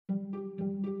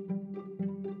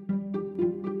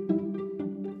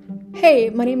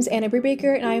Hey, my name is Anna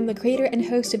Brubaker, and I am the creator and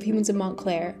host of Humans of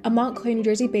Montclair, a Montclair, New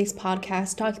Jersey-based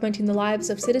podcast documenting the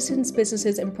lives of citizens,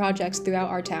 businesses, and projects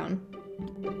throughout our town.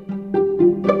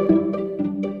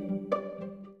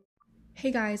 Hey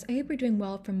guys, I hope you're doing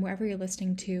well from wherever you're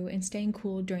listening to and staying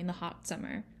cool during the hot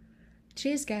summer.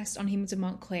 Today's guest on Humans of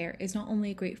Montclair is not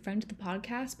only a great friend to the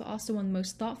podcast, but also one of the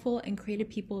most thoughtful and creative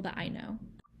people that I know.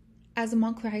 As a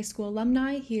Montclair High School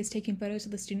alumni, he has taken photos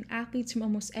of the student athletes from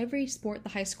almost every sport the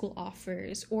high school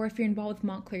offers, or if you're involved with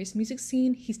Montclair's music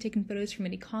scene, he's taken photos from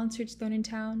many concerts thrown in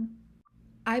town.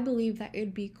 I believe that it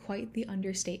would be quite the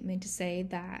understatement to say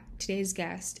that today's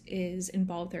guest is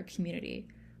involved with our community,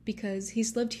 because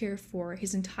he's lived here for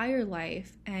his entire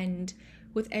life, and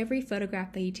with every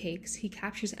photograph that he takes, he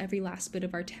captures every last bit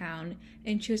of our town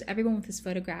and shows everyone with his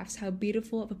photographs how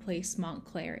beautiful of a place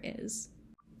Montclair is.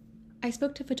 I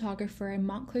spoke to photographer and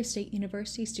Montclair State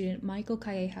University student Michael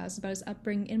Callejas about his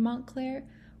upbringing in Montclair,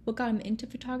 what got him into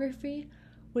photography,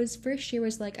 what his first year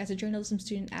was like as a journalism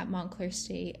student at Montclair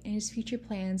State, and his future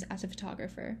plans as a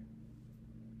photographer.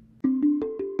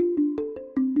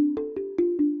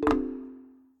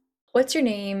 What's your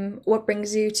name, what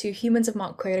brings you to Humans of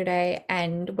Montclair today,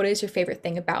 and what is your favorite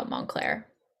thing about Montclair?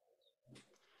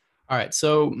 All right,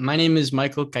 so my name is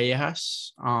Michael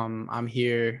Callejas. I'm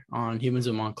here on Humans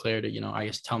of Montclair to, I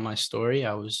guess tell my story.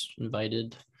 I was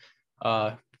invited.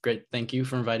 Great, thank you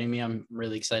for inviting me. I'm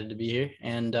really excited to be here.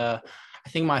 And I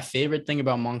think my favorite thing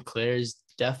about Montclair is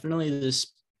definitely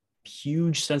this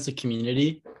huge sense of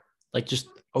community, like just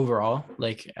overall.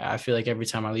 Like I feel like every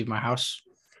time I leave my house,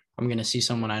 I'm gonna see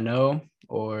someone I know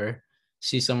or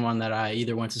see someone that I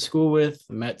either went to school with,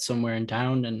 met somewhere in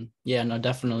town, and yeah, no,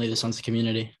 definitely the sense of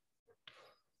community.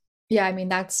 Yeah, I mean,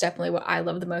 that's definitely what I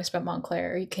love the most about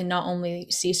Montclair. You can not only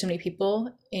see so many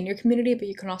people in your community, but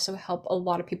you can also help a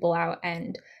lot of people out,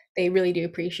 and they really do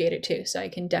appreciate it too. So I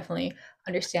can definitely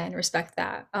understand and respect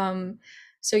that.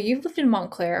 So you've lived in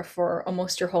Montclair for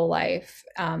almost your whole life.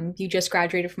 You just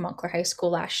graduated from Montclair High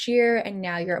School last year, and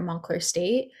now you're at Montclair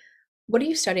State. What are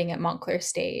you studying at Montclair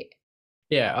State?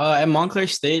 Yeah, at Montclair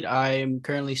State, I'm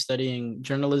currently studying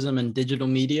journalism and digital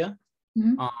media.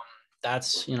 Mhm. Um,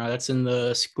 that's in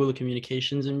the School of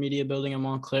Communications and Media building at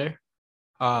Montclair.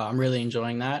 I'm really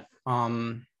enjoying that.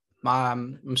 My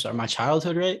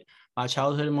childhood, right? My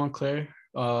childhood in Montclair,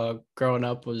 growing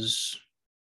up was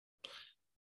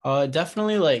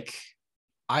definitely like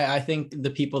I think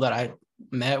the people that I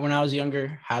met when I was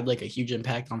younger had like a huge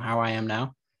impact on how I am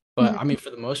now. But I Mhm. mean, for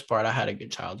the most part, I had a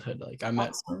good childhood. Like I met,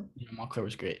 Awesome. Montclair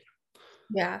was great.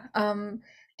 Yeah. Do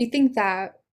you think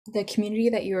that the community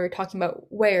that you were talking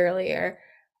about way earlier,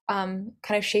 kind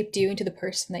of shaped you into the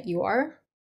person that you are?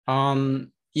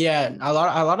 Yeah, a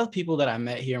lot of people that I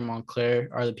met here in Montclair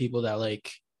are the people that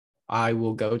like I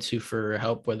will go to for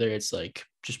help, whether it's like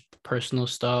just personal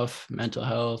stuff, mental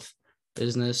health,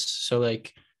 business. So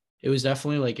like it was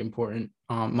definitely like important.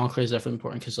 Montclair is definitely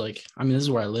important because like I mean this is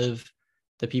where I live.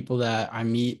 The people that I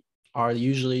meet are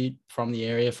usually from the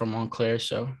area from Montclair,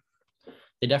 so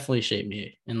they definitely shape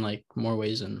me in like more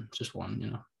ways than just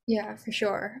one. Yeah, for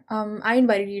sure. I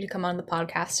invited you to come on the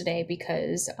podcast today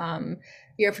because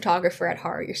you're a photographer at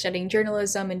heart. You're studying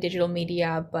journalism and digital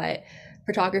media, but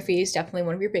photography is definitely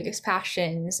one of your biggest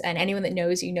passions. And anyone that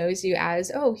knows you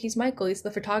as, oh, he's Michael, he's the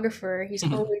photographer. He's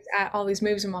always at all these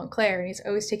moves in Montclair, and he's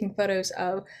always taking photos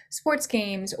of sports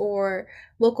games or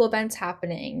local events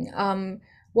happening.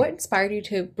 What inspired you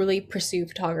to really pursue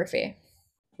photography?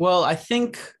 Well, I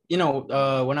think,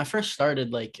 when I first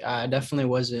started, like I definitely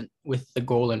wasn't with the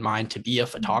goal in mind to be a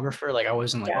photographer. Like I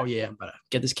wasn't like, Yeah. oh yeah, I'm gonna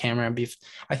get this camera and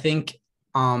I think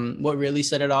what really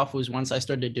set it off was once I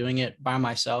started doing it by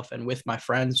myself and with my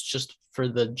friends just for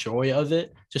the joy of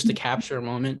it, just to capture a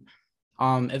moment.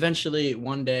 Eventually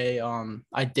one day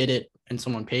I did it and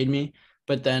someone paid me,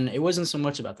 but then it wasn't so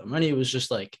much about the money, it was just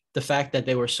like the fact that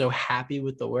they were so happy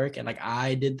with the work and like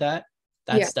I did that.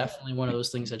 Yeah. That's definitely one of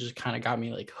those things that just kind of got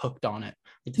me like hooked on it.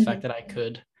 Like the Mhm. fact that I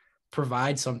could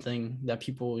provide something that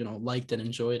people, liked and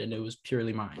enjoyed and it was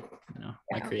purely mine, my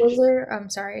Yeah. creation.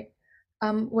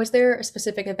 Was there a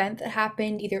specific event that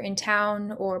happened either in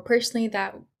town or personally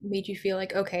that made you feel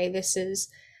like, okay, this is,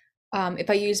 if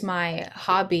I use my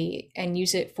hobby and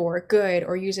use it for good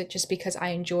or use it just because I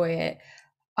enjoy it,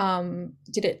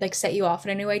 did it like set you off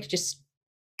in any way to just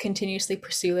continuously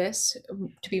pursue this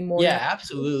to be more Yeah, than?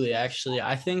 absolutely. Actually,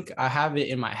 I think I have it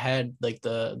in my head, like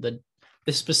the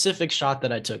specific shot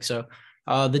that I took. So,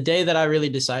 the day that I really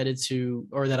decided to,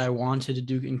 or that I wanted to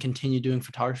do and continue doing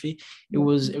photography, it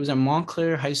was at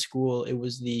Montclair High School. It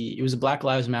was a Black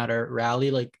Lives Matter rally,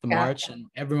 like the Yeah. march, and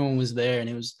everyone was there, and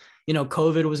it was,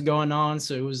 COVID was going on,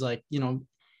 so it was like,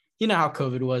 you know how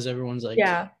COVID was, everyone's like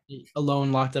Yeah.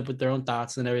 alone, locked up with their own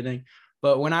thoughts and everything.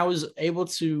 But when I was able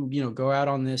to, go out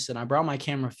on this and I brought my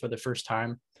camera for the first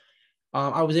time,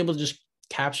 I was able to just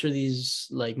capture these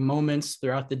like moments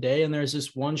throughout the day. And there's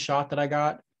this one shot that I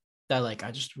got that like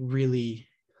I just really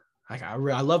like I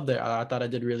loved it. I thought I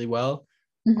did really well.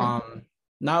 Mhm. Um,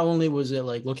 Not only was it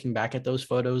like looking back at those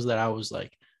photos that I was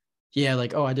like, yeah,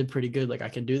 like, oh, I did pretty good. Like I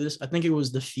could do this. I think it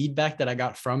was the feedback that I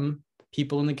got from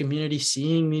people in the community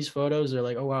seeing these photos. They're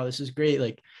like, oh wow, this is great.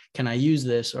 Like, can I use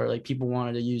this? Or like people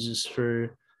wanted to use this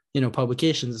for,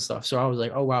 publications and stuff. So I was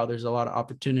like, oh wow, there's a lot of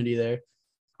opportunity there.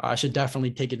 I should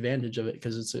definitely take advantage of it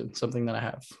because it's something that I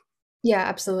have. Yeah,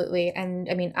 absolutely. And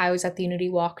I mean, I was at the Unity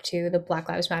Walk too, the Black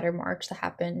Lives Matter march that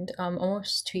happened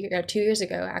almost 2 years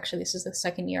ago. Actually, this is the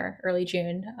second year, early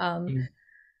June. Mm.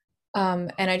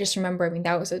 And I just remember, I mean,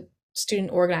 that was a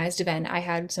student organized event. I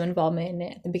had some involvement in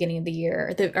it at the beginning of the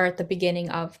year, or at the beginning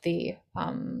of the, I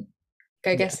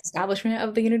Yeah. guess, establishment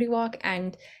of the Unity Walk.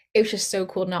 And it was just so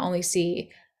cool to not only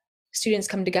see students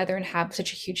come together and have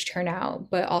such a huge turnout,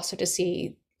 but also to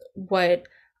see what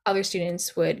other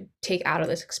students would take out of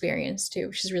this experience too,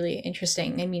 which is really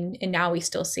interesting. I mean, and now we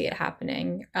still see it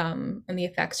happening, and the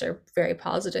effects are very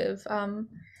positive.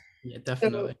 Yeah, So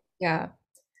definitely. yeah,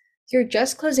 you're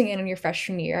just closing in on your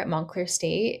freshman year at Montclair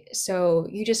State, so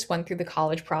you just went through the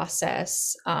college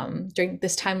process during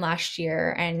this time last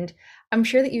year, and I'm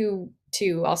sure that you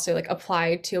too also like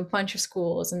applied to a bunch of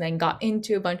schools and then got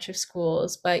into a bunch of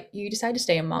schools, but you decided to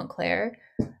stay in Montclair.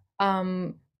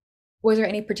 Um, was there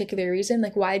any particular reason?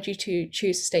 Like, why did you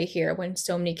choose to stay here when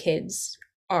so many kids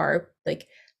are like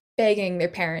begging their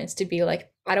parents to be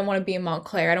like, I don't want to be in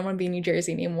Montclair, I don't want to be in New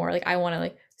Jersey anymore. Like, I want to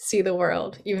like see the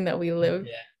world, even though we live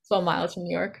Yeah. 12 miles from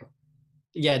New York.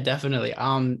 Yeah, definitely.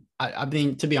 I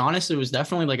mean, to be honest, it was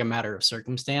definitely like a matter of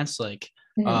circumstance. Mhm.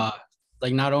 Uh,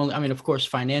 like not only, I mean, of course,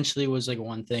 financially was like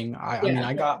one thing. I mean, Yeah.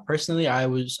 I got personally, I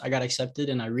got accepted,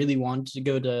 and I really wanted to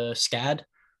go to SCAD,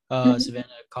 Mhm. Savannah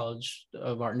College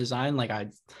of Art and Design. Like I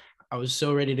was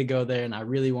so ready to go there, and I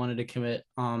really wanted to commit.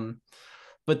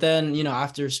 But then,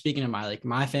 after speaking to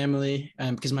my family,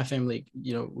 and because my family,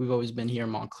 we've always been here in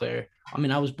Montclair. I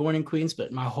mean, I was born in Queens,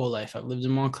 but my whole life I've lived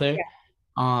in Montclair.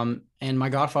 Yeah. And my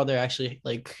godfather actually,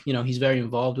 like, he's very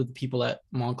involved with the people at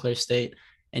Montclair State.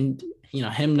 And,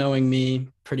 him knowing me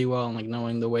pretty well and like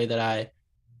knowing the way that I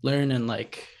learn and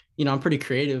like, I'm pretty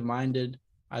creative minded.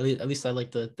 At least I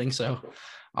like to think so. You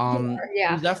are, It was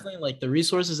yeah. definitely like the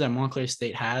resources that Montclair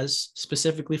State has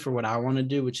specifically for what I want to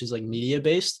do, which is like media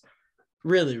based,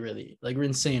 really, really like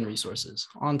insane resources.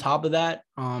 On top of that,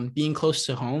 being close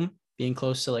to home, being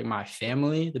close to like my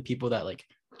family, the people that like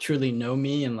truly know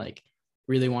me and like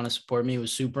really want to support me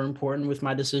was super important with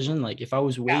my decision. Like if I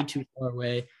was way Yeah. too far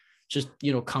away, just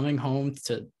coming home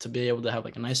to be able to have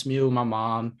like a nice meal with my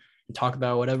mom and talk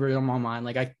about whatever on my mind.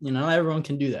 Like not everyone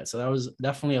can do that. So that was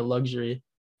definitely a luxury.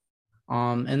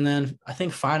 And then I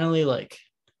think finally, like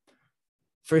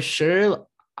for sure,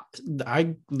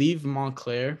 I leave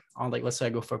Montclair on like let's say I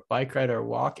go for a bike ride or a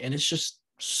walk, and it's just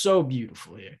so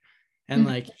beautiful here. And Mhm.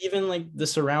 like even like the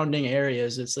surrounding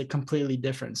areas, it's like completely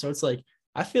different. So it's like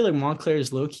I feel like Montclair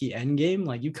is low key end game.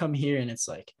 Like you come here and it's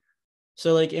like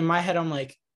so like in my head, I'm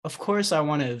like, of course I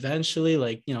want to eventually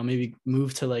like, maybe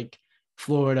move to like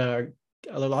Florida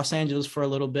or Los Angeles for a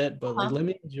little bit, but like Uh-huh. let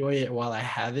me enjoy it while I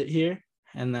have it here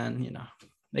and then,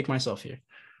 make myself here.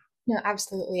 No,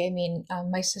 absolutely. I mean,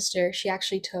 my sister, she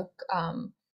actually took,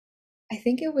 I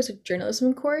think it was a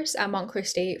journalism course at Montclair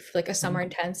State for like a summer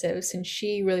Mhm. intensive, since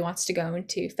she really wants to go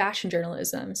into fashion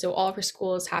journalism. So all of her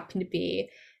schools happen to be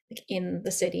like in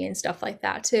the city and stuff like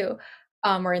that too,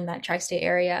 or in that tri-state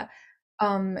area.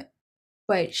 Um,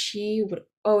 but she would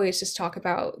always just talk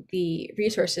about the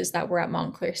resources that were at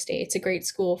Montclair State. It's a great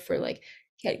school for like,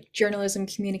 yeah, journalism,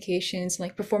 communications, and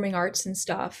like performing arts and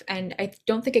stuff. And I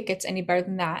don't think it gets any better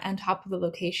than that. On top of the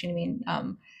location, I mean,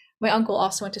 my uncle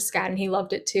also went to SCAD and he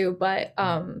loved it too. But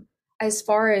as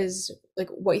far as like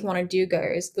what you want to do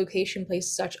goes, location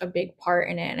plays such a big part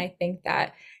in it. And I think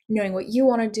that knowing what you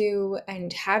want to do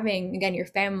and having again your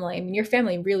family, I mean, your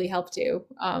family really helped you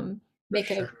For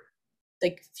make a sure.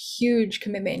 like huge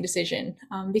commitment and decision,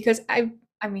 because I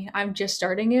mean I'm just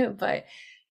starting it, but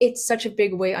it's such a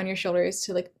big weight on your shoulders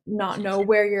to like not know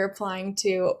where you're applying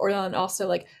to, or then also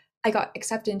like I got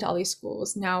accepted into all these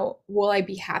schools, now will I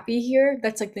be happy here?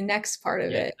 That's like the next part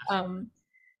of Yeah. it.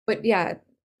 But yeah,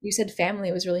 you said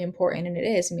family was really important, and it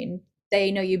is. I mean,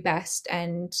 they know you best,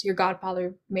 and your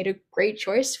godfather made a great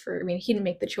choice for, I mean, he didn't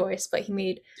make the choice, but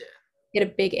he had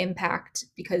a big impact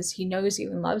because he knows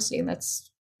you and loves you, and that's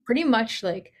pretty much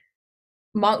like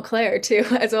Montclair too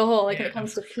as a whole, like when it Yeah,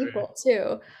 comes for to sure. people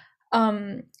too.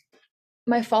 Um,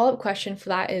 My follow-up question for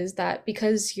that is that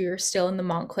because you're still in the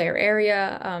Montclair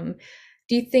area,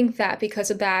 do you think that because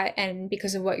of that and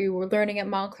because of what you were learning at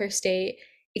Montclair State,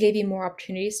 it gave you more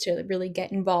opportunities to really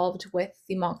get involved with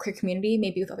the Montclair community,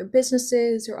 maybe with other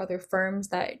businesses or other firms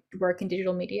that work in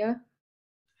digital media?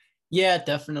 Yeah,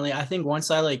 definitely. I think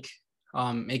once I like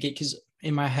make it, because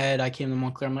in my head I came to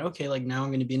Montclair, I'm like, okay, like now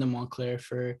I'm gonna be in the Montclair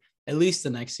for at least the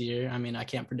next year. I mean, I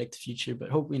can't predict the future, but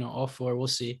hope, all four, we'll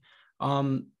see.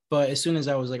 But as soon as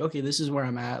I was like, okay, this is where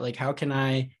I'm at, like how can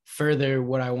I further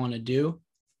what I want to do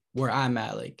where I'm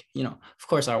at? Like, of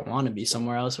course I want to be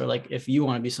somewhere else, or like if you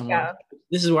want to be somewhere, Yeah.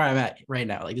 this is where I'm at right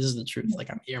now. Like this is the truth. Like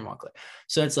I'm here in Montclair.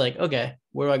 So it's like, okay,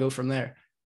 where do I go from there?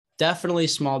 Definitely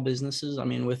small businesses. I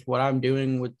mean, with what I'm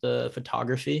doing with the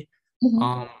photography, Mhm.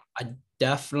 um, I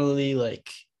definitely like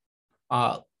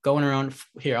going around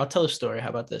here. I'll tell a story. How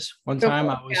about this? One Go for time it.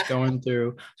 I was Yeah. going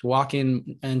through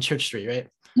walking in Church Street, right?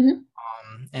 Mhm.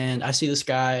 And I see this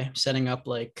guy setting up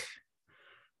like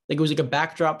it was like a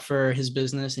backdrop for his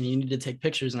business and he needed to take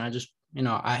pictures. And I just, he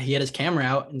had his camera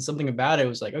out and something about it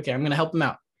was like, okay, I'm gonna help him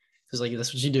out. Cause like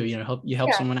that's what you do, help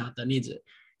Yeah. someone out that needs it.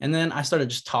 And then I started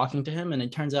just talking to him and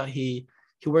it turns out he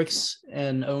works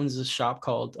and owns a shop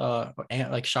called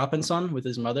like Shop and Son with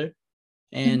his mother.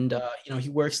 Mhm. And he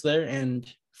works there.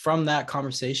 And from that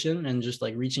conversation and just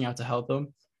like reaching out to help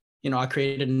him, I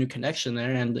created a new connection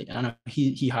there. And I know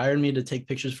he hired me to take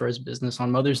pictures for his business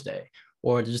on Mother's Day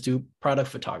or to just do product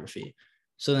photography.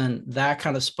 So then that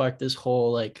kind of sparked this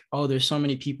whole like, oh, there's so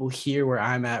many people here where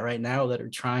I'm at right now that are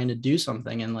trying to do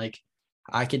something. And like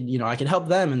I could help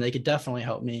them and they could definitely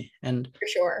help me. And For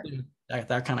sure.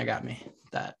 that kind of got me.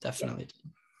 That Yeah. definitely.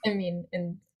 I mean,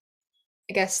 and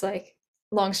I guess like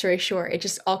long story short, it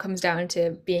just all comes down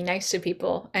to being nice to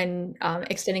people and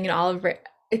extending an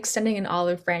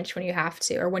olive branch when you have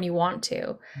to or when you want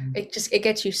to. It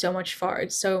gets you so much far.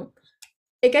 So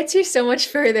it gets you so much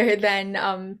further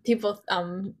than people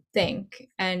think,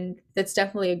 and that's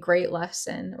definitely a great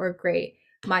lesson or a great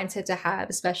mindset to have,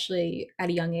 especially at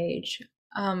a young age.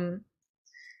 Um,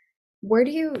 where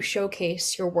do you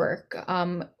showcase your work?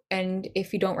 And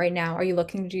if you don't right now, are you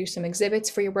looking to do some exhibits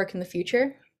for your work in the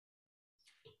future?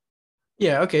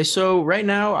 Yeah, okay. So right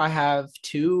now I have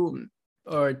two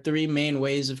or three main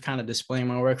ways of kind of displaying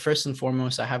my work. First and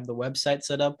foremost, I have the website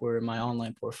set up where my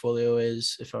online portfolio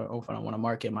is if I want to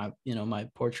market my, my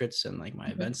portraits and like my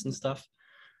events and stuff.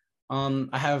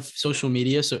 I have social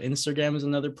media, so Instagram is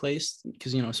another place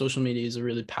because social media is a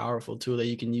really powerful tool that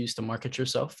you can use to market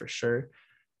yourself for sure.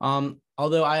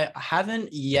 Although I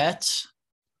haven't yet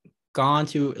gone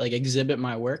to like exhibit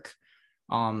my work,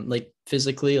 like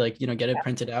physically, like get it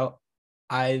printed out.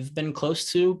 I've been close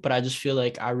to, but I just feel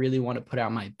like I really want to put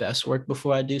out my best work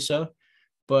before I do so.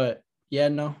 But yeah,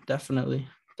 no, definitely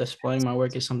displaying my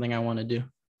work is something I want to do.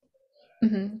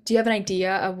 Do you have an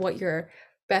idea of what your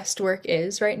best work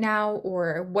is right now,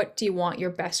 or what do you want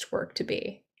your best work to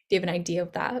be? Do you have an idea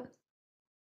of that?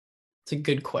 It's a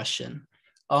good question.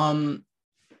 Um,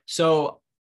 so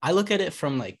I look at it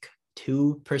from like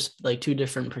two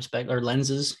different perspective or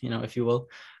lenses, if you will.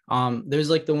 There's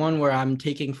like the one where I'm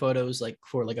taking photos like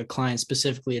for like a client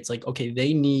specifically. It's like, okay,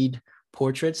 they need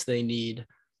portraits, they need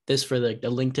this for like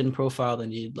the LinkedIn profile, they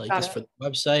need like Got this it. for the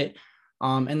website.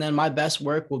 And then my best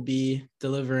work will be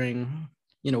delivering,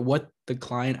 what the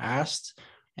client asked.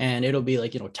 And it'll be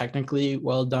like, technically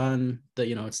well done, that,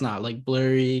 it's not like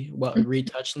blurry, well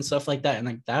retouched and stuff like that. And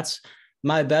like that's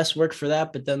my best work for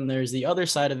that. But then there's the other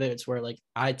side of it. It's where like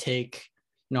I take,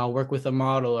 I'll work with a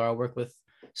model or I'll work with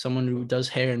someone who does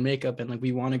hair and makeup. And like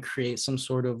we want to create some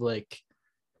sort of like,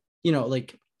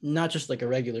 like not just like a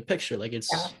regular picture, like Yeah.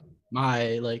 it's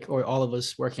my like or all of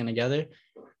us working together.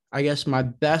 I guess my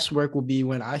best work will be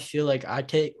when I feel like I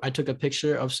took a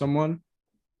picture of someone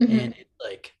Hmm. and it's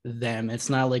like them. It's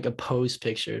not like a pose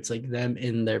picture. It's like them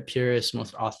in their purest,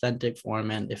 most authentic form.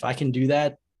 And if I can do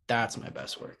that, that's my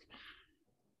best work.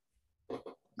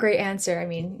 Great answer. I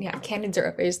mean, yeah, candids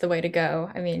are is the way to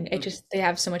go. I mean, it just they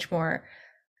have so much more,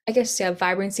 I guess, yeah,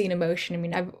 vibrancy and emotion. I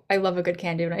mean, I love a good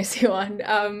candid when I see one.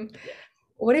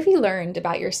 What have you learned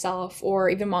about yourself or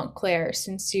even Montclair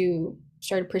since you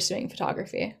started pursuing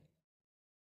photography?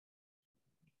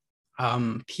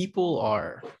 People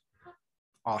are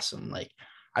awesome. Like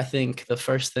I think the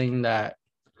first thing that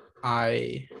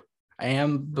I I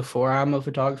am before I'm a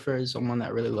photographer is someone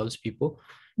that really loves people.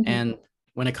 Hmm. And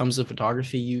when it comes to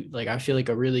photography, I feel like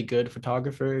a really good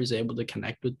photographer is able to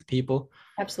connect with the people.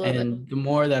 Absolutely. And the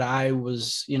more that I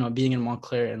was, being in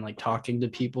Montclair and like talking to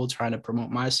people, trying to promote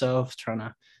myself, trying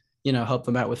to, help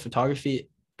them out with photography,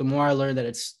 the more I learned that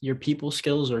it's your people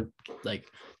skills, or like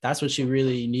that's what you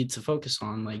really need to focus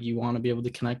on. Like you want to be able to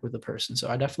connect with the person. So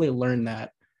I definitely learned that.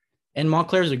 And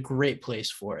Montclair is a great place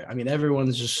for it. I mean,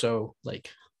 everyone's just so like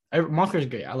Montclair is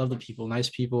great. I love the people, nice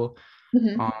people.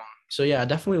 Hmm. Um, so yeah, I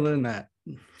definitely learned that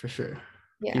for sure.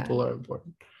 Yeah. People are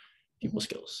important. People Hmm.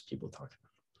 skills, people talk.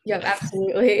 Yep, Yeah.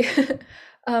 absolutely.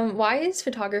 Why is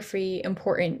photography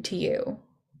important to you?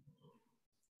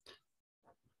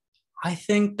 I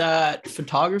think that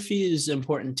photography is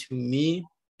important to me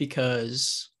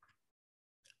because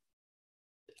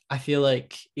I feel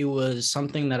like it was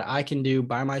something that I can do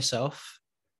by myself.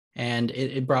 And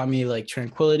it brought me like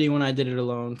tranquility when I did it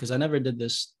alone, because I never did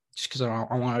this just because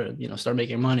I wanted to, start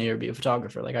making money or be a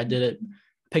photographer. Like I did it,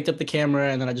 picked up the camera,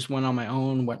 and then I just went on my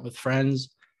own, went with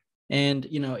friends. And,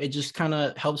 it just kind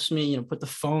of helps me, put the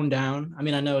phone down. I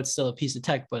mean, I know it's still a piece of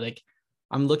tech, but like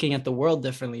I'm looking at the world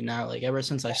differently now. Like ever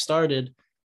since I started,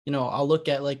 I'll look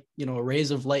at like,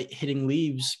 rays of light hitting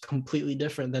leaves completely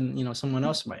different than, someone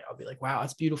else might. I'll be like, wow,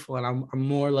 that's beautiful. And I'm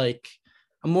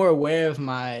more aware of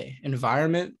my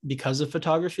environment because of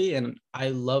photography. And I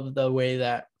love the way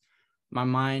that my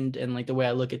mind and like the way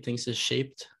I look at things is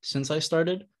shaped since I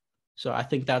started. So I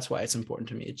think that's why it's important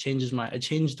to me. It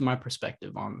changed my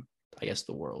perspective on, I guess,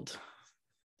 the world.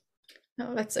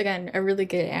 No, that's again a really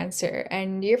good answer.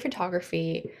 And your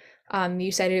photography,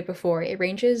 you said it before, it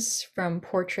ranges from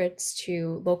portraits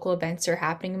to local events that are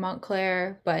happening in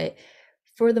Montclair, but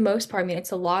for the most part, I mean,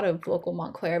 it's a lot of local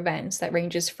Montclair events that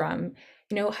ranges from,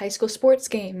 high school sports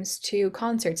games to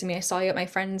concerts. I mean, I saw you at my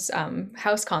friend's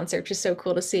house concert, which is so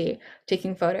cool to see,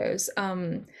 taking photos.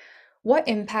 What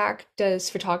impact does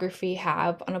photography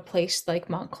have on a place like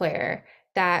Montclair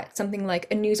that something like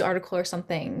a news article or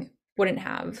something wouldn't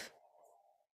have?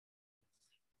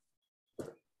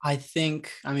 I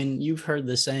mean, you've heard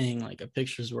the saying, like a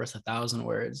picture's worth 1,000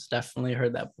 words. Definitely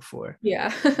heard that before.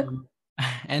 Yeah. Um,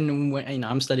 and when,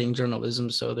 I'm studying journalism,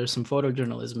 so there's some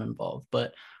photojournalism involved.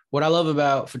 But what I love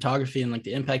about photography and like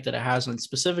the impact that it has on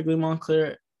specifically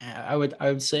Montclair, I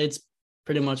would say it's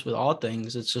pretty much with all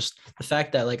things. It's just the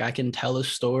fact that like I can tell a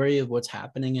story of what's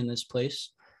happening in this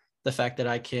place. The fact that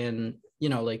I can,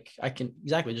 like I can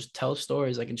exactly just tell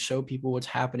stories. I can show people what's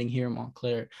happening here in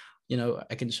Montclair.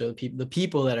 I can show people the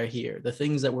people that are here, the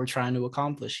things that we're trying to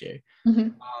accomplish here.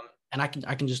 Mhm. And I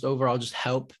can just overall just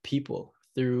help people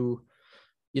through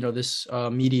this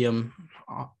medium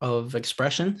of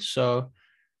expression. So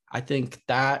I think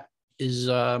that's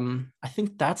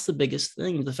the biggest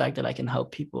thing, the fact that I can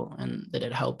help people and that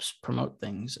it helps promote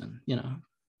things. And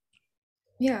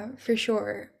Yeah, for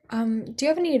sure. Do you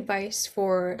have any advice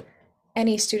for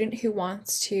any student who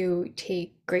wants to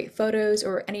take great photos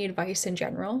or any advice in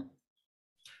general?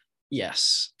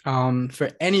 yes, for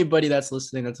anybody that's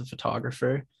listening that's a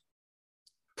photographer,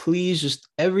 please just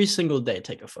every single day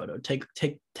take a photo. Take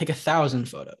 1,000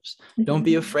 photos. Don't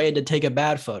be Mhm. afraid to take a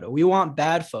bad photo. We want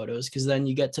bad photos because then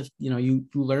you get to, you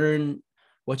learn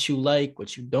what you like,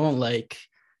 what you don't like.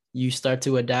 You start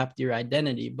to adapt your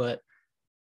identity. But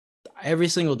every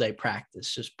single day,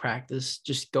 practice.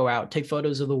 Just go out, take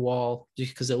photos of the wall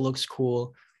just because it looks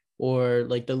cool, or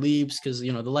like the leaves because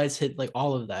the lights hit, like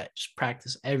all of that. Just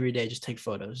practice every day. Just take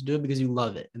photos. Do it because you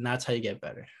love it, and that's how you get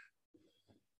better.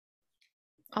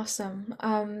 Awesome.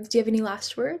 Do you have any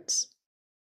last words?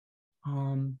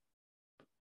 Um,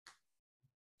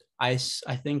 I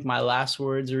think my last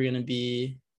words are gonna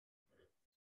be,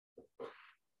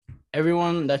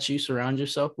 everyone that you surround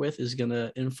yourself with is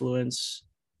gonna influence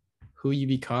who you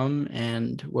become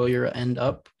and where you end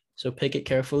up. So pick it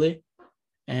carefully,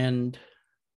 and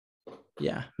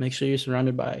yeah, make sure you're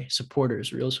surrounded by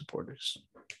supporters, real supporters.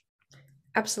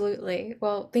 Absolutely.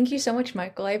 Well, thank you so much,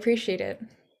 Michael. I appreciate it.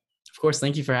 Of course,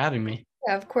 thank you for having me.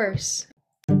 Yeah, of course.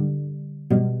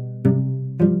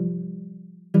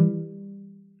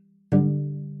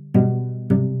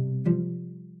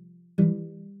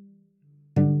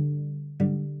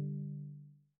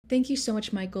 Thank you so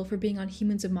much, Michael, for being on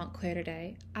Humans of Montclair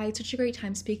today. I had such a great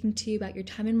time speaking to you about your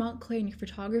time in Montclair and your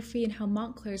photography and how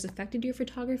Montclair has affected your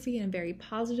photography in a very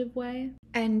positive way.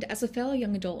 And as a fellow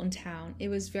young adult in town, it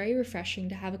was very refreshing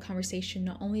to have a conversation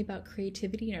not only about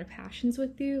creativity and our passions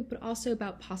with you, but also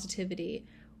about positivity.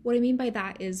 What I mean by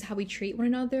that is how we treat one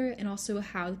another and also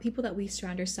how the people that we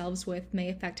surround ourselves with may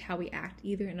affect how we act,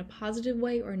 either in a positive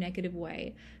way or a negative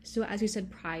way. So, as you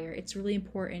said prior, it's really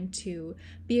important to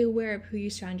be aware of who you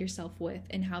surround yourself with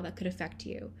and how that could affect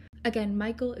you. Again,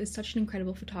 Michael is such an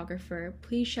incredible photographer.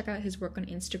 Please check out his work on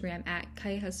Instagram at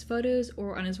Callejas Photos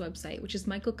or on his website, which is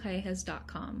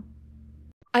michaelcallejas.com.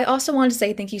 I also wanted to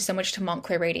say thank you so much to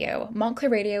Montclair Radio.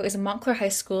 Montclair Radio is a Montclair High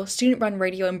School student-run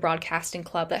radio and broadcasting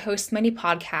club that hosts many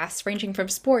podcasts ranging from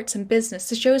sports and business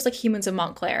to shows like Humans of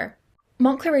Montclair.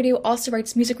 Montclair Radio also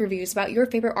writes music reviews about your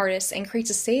favorite artists and creates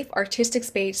a safe, artistic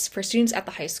space for students at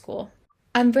the high school.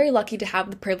 I'm very lucky to have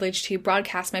the privilege to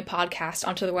broadcast my podcast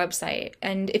onto the website,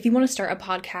 and if you want to start a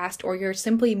podcast or you're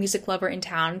simply a music lover in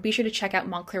town, be sure to check out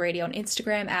Montclair Radio on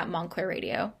Instagram at Montclair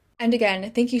Radio. And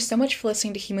again, thank you so much for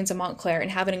listening to Humans of Montclair and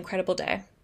have an incredible day.